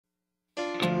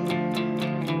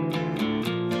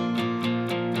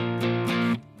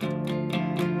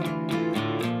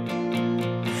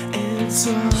It's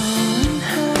all in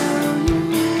how you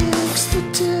mix the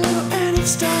two, and it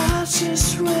starts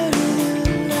just where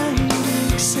the light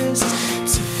exists.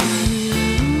 It's a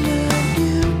feeling that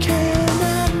you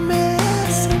cannot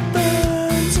miss. It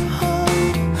burns a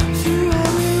hole through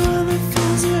everyone that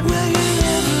feels it. Well, you're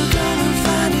never gonna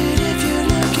find it if you're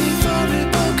looking for it.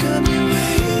 Won't come your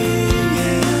way.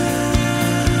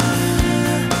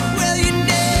 Well, you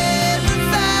never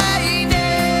find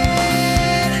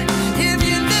it if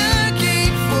you're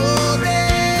looking for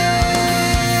it.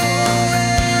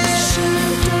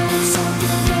 Should've done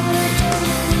something, but I don't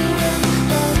know when.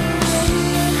 All the way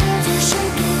your hands are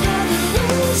shaking, by the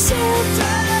way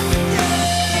sometimes,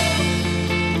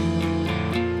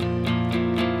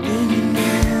 and you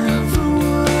never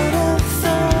would have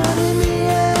thought in the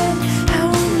end how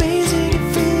amazing it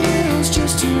feels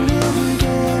just to live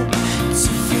again. It's a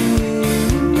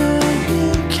feeling that you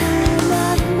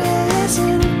cannot miss,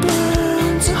 and it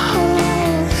burns a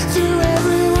hole through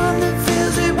everyone that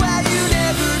feels it. Well, you're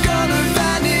never gonna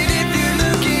find it if you're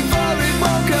looking for it.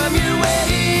 Won't come your way.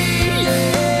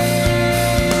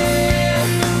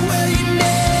 Well, you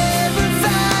never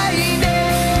find it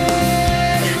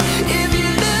if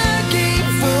you're looking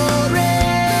for it.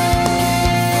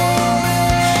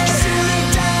 Should've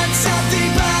done something,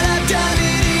 but I've done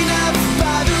it enough.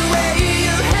 By the way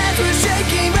your hands were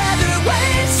shaking, rather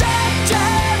waste some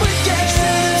time with you.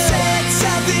 Should've said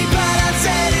something, but I've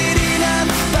said it enough.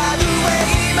 By the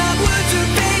way my words are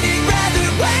fading, rather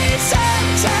waste some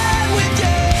time with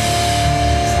you.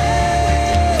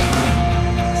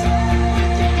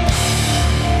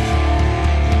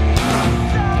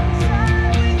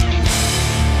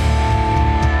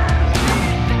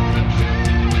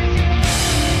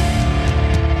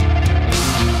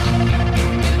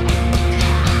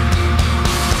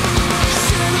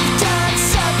 Should've done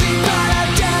something, but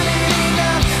I've done it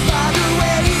enough. By the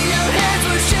way your hands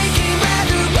were shaking,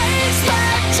 rather waste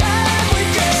my time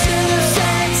with you. Should've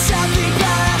said something,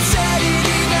 but I've said it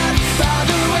enough. By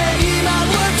the way my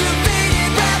words are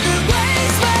fading, rather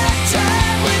waste my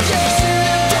time with you.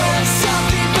 Should've done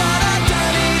something, but I've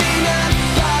done it enough.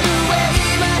 By the way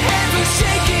my hands were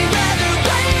shaking, rather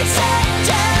waste some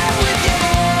time with you.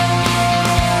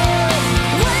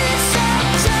 Waste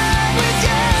some time with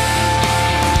you.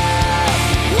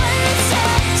 Waste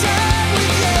some time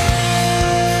with you.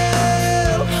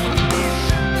 Waste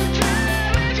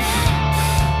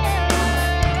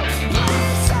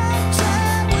some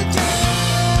time with you.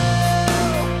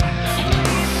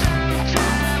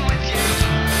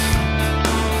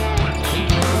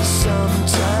 Some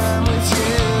time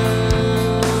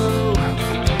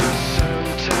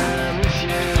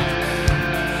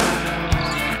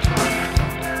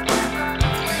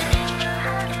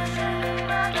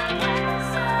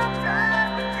with you.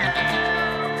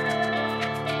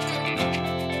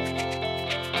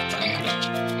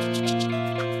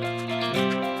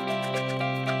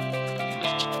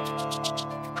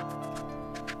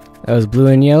 That was Blue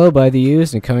and Yellow by The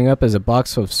Used, and coming up is a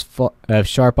box of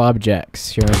sharp objects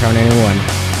here on Tower 91.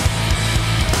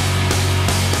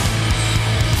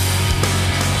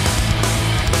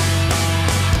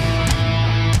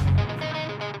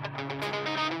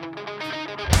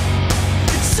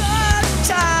 It's our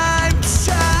time to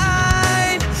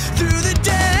shine through the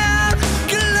damn,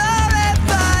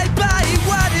 glorified by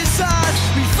what is ours.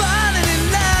 We've fallen in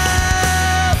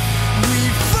love.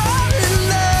 We've fallen in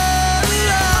love.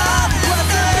 What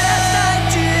the best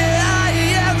idea I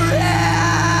ever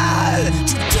had.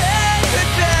 Today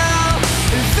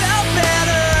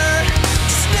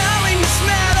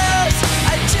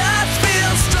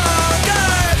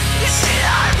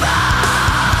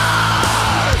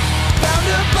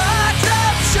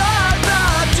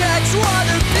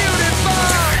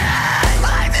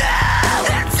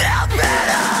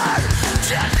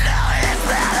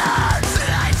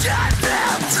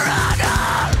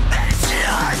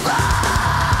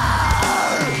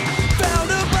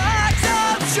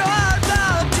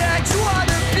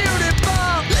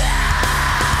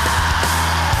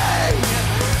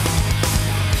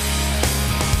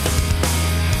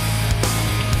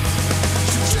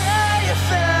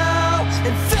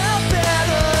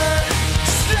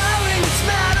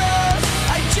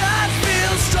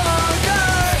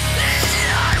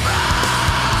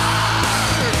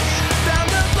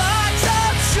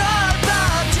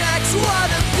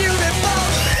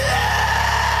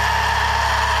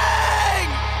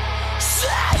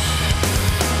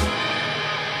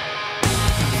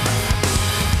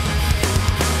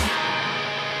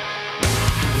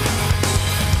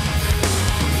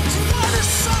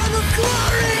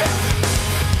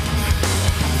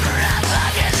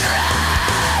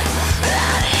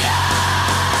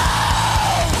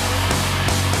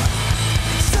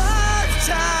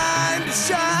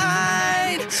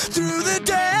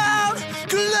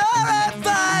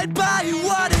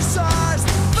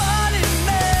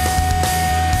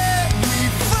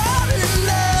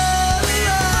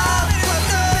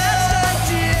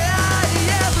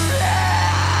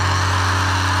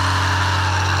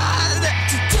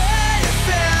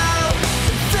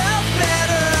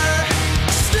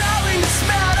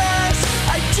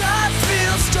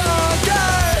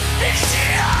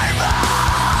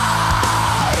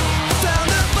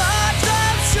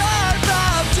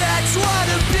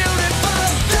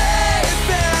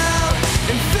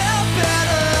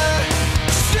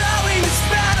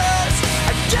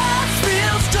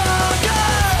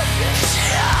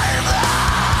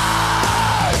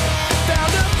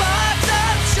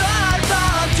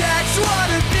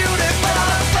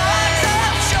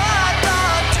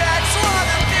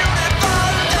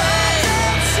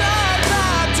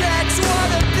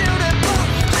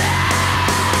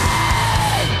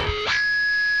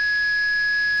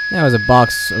That was a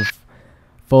box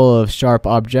full of sharp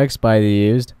objects by The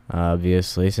Used,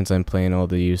 obviously, since I'm playing all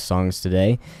the Used songs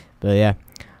today. But yeah,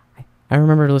 I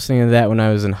remember listening to that when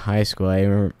I was in high school.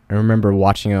 I remember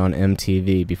watching it on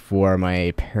MTV before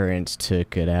my parents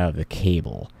took it out of the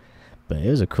cable. But it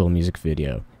was a cool music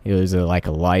video. It was like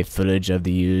a live footage of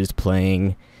The Used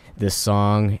playing this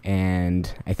song, and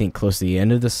I think close to the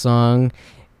end of the song,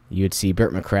 you would see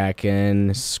Burt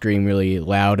McCracken scream really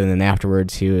loud, and then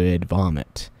afterwards he would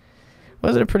vomit.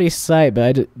 Wasn't a pretty sight,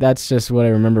 but that's just what I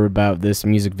remember about this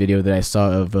music video that I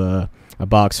saw of a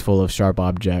box full of sharp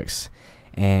objects.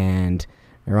 And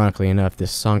ironically enough,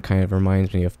 this song kind of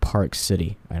reminds me of Park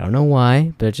City. I don't know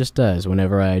why, but it just does.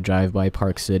 Whenever I drive by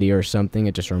Park City or something,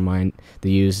 it just the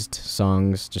Used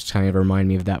songs just kind of remind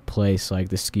me of that place, like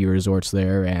the ski resorts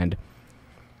there, and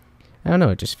I don't know,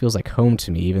 it just feels like home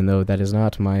to me, even though that is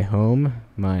not my home.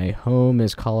 My home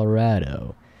is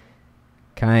Colorado.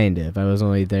 Kind of. I was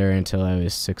only there until I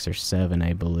was 6 or 7,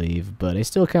 I believe. But I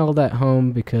still call that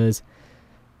home because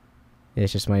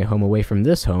it's just my home away from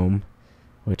this home,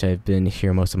 which I've been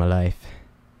here most of my life.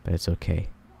 But it's okay.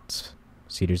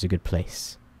 Cedar's a good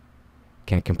place.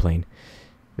 Can't complain.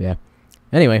 But yeah.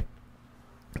 Anyway,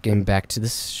 getting back to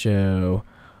this show.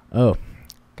 Oh,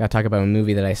 gotta talk about a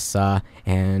movie that I saw,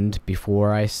 and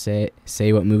before I say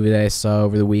what movie that I saw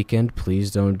over the weekend, please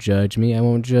don't judge me. I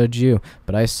won't judge you.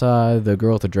 But I saw The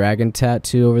Girl with the Dragon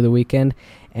Tattoo over the weekend,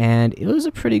 and it was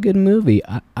a pretty good movie.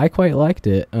 I quite liked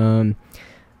it.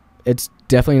 It's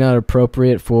definitely not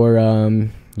appropriate for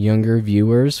younger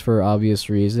viewers for obvious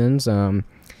reasons.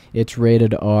 It's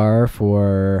rated R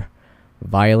for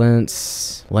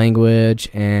violence, language,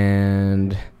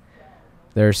 and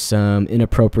there's some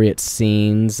inappropriate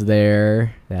scenes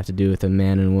there that have to do with a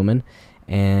man and woman,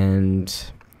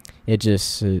 and it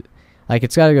just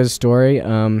it's got a good story.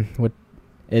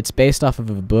 It's based off of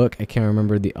a book. I can't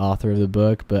remember the author of the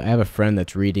book, but I have a friend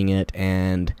that's reading it,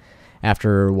 and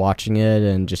after watching it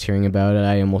and just hearing about it,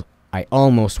 I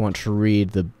almost want to read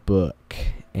the book.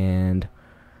 And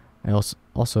I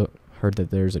also heard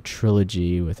that there's a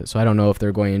trilogy with it, so I don't know if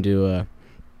they're going to do a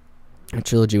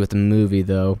trilogy with the movie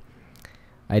though.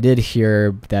 I did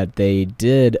hear that they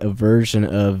did a version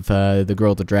of The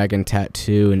Girl with the Dragon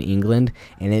Tattoo in England,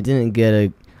 and it didn't get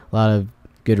a lot of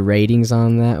good ratings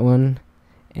on that one.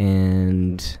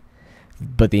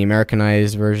 But the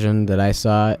Americanized version that I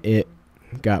saw, it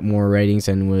got more ratings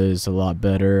and was a lot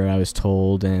better, I was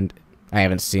told. And I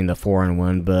haven't seen the foreign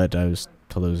one, but I was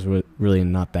told it was really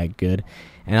not that good.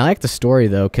 And I like the story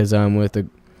though, because I don't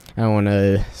want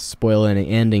to spoil any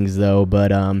endings though,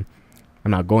 but I'm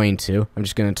not going to. I'm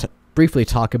just going to briefly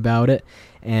talk about it.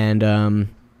 And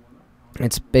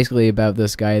it's basically about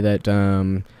this guy that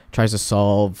tries to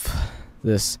solve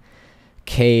this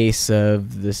case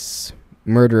of this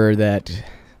murderer that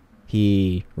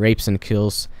he rapes and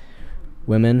kills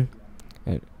women.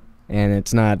 And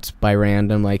it's not by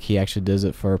random, like he actually does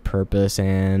it for a purpose.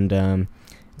 And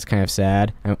it's kind of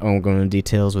sad. I won't go into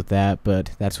details with that,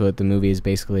 but that's what the movie is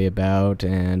basically about.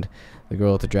 And the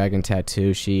girl with the dragon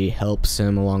tattoo, she helps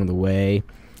him along the way,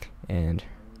 and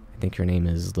I think her name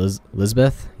is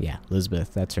Lisbeth. Yeah,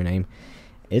 Lisbeth, that's her name.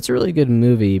 It's a really good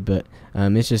movie, but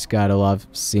it's just got a lot of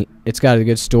it's got a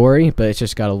good story, but it's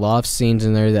just got a lot of scenes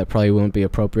in there that probably won't be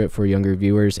appropriate for younger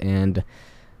viewers. And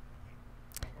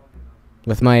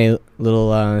with my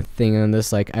little thing on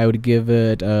this, like, I would give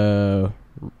it a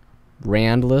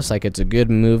Rand list. Like, it's a good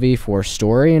movie for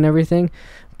story and everything,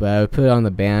 but I would put it on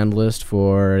the banned list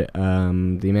for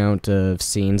the amount of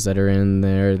scenes that are in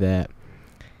there that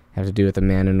have to do with a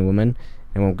man and a woman.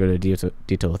 I won't go to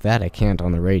detail with that. I can't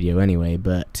on the radio anyway,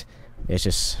 but it's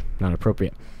just not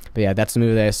appropriate. But yeah, that's the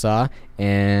movie that I saw,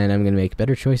 and I'm going to make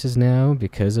better choices now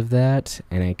because of that.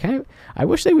 And I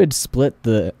wish they would divide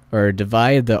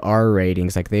the R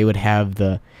ratings. Like, they would have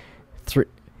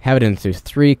have it into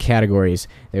 3 categories.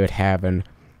 They would have an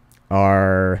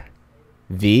RV,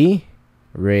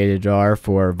 rated R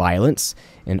for violence,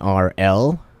 an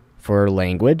RL for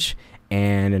language,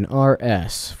 and an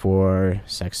RS for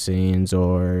sex scenes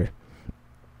or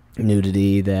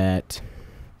nudity that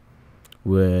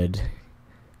would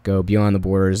go beyond the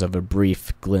borders of a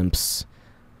brief glimpse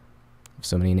of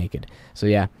somebody naked. So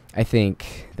yeah, I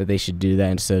think that they should do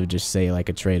that instead of just say, like,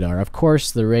 it's rated R. Of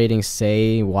course, the ratings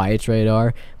say why it's rated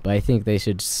R, but I think they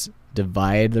should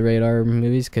divide the rated R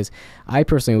movies, because I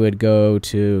personally would go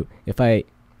to, if I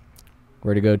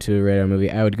were to go to a rated R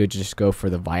movie, I would just go for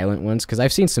the violent ones, because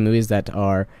I've seen some movies that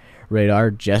are rated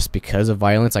R just because of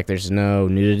violence. Like, there's no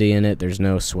nudity in it, there's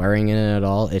no swearing in it at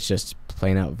all, it's just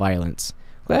plain out violence.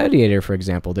 Gladiator, for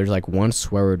example, there's like one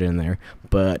swear word in there,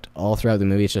 but all throughout the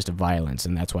movie it's just violence,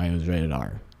 and that's why it was rated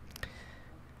R.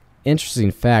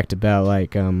 interesting fact about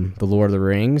like the Lord of the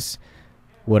Rings.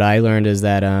 What I learned is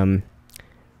that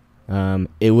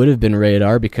it would have been rated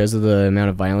R because of the amount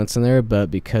of violence in there,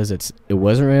 but because it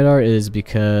wasn't rated R is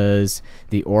because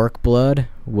the orc blood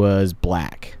was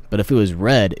black. But if it was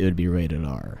red, it would be rated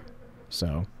R.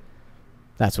 So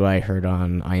that's what I heard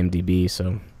on IMDb.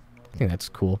 So I think that's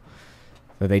cool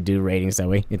that they do ratings that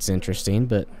way. It's interesting,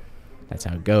 but that's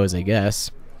how it goes, I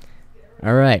guess.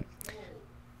 All right.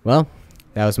 Well,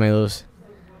 that was my little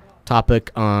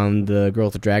topic on the girl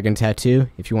with the dragon tattoo.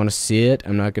 If you want to see it,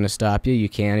 I'm not going to stop you. You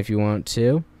can if you want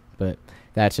to, but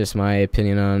that's just my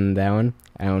opinion on that one.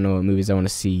 I don't know what movies I want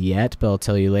to see yet, but I'll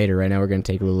tell you later. Right now we're going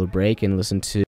to take a little break and listen to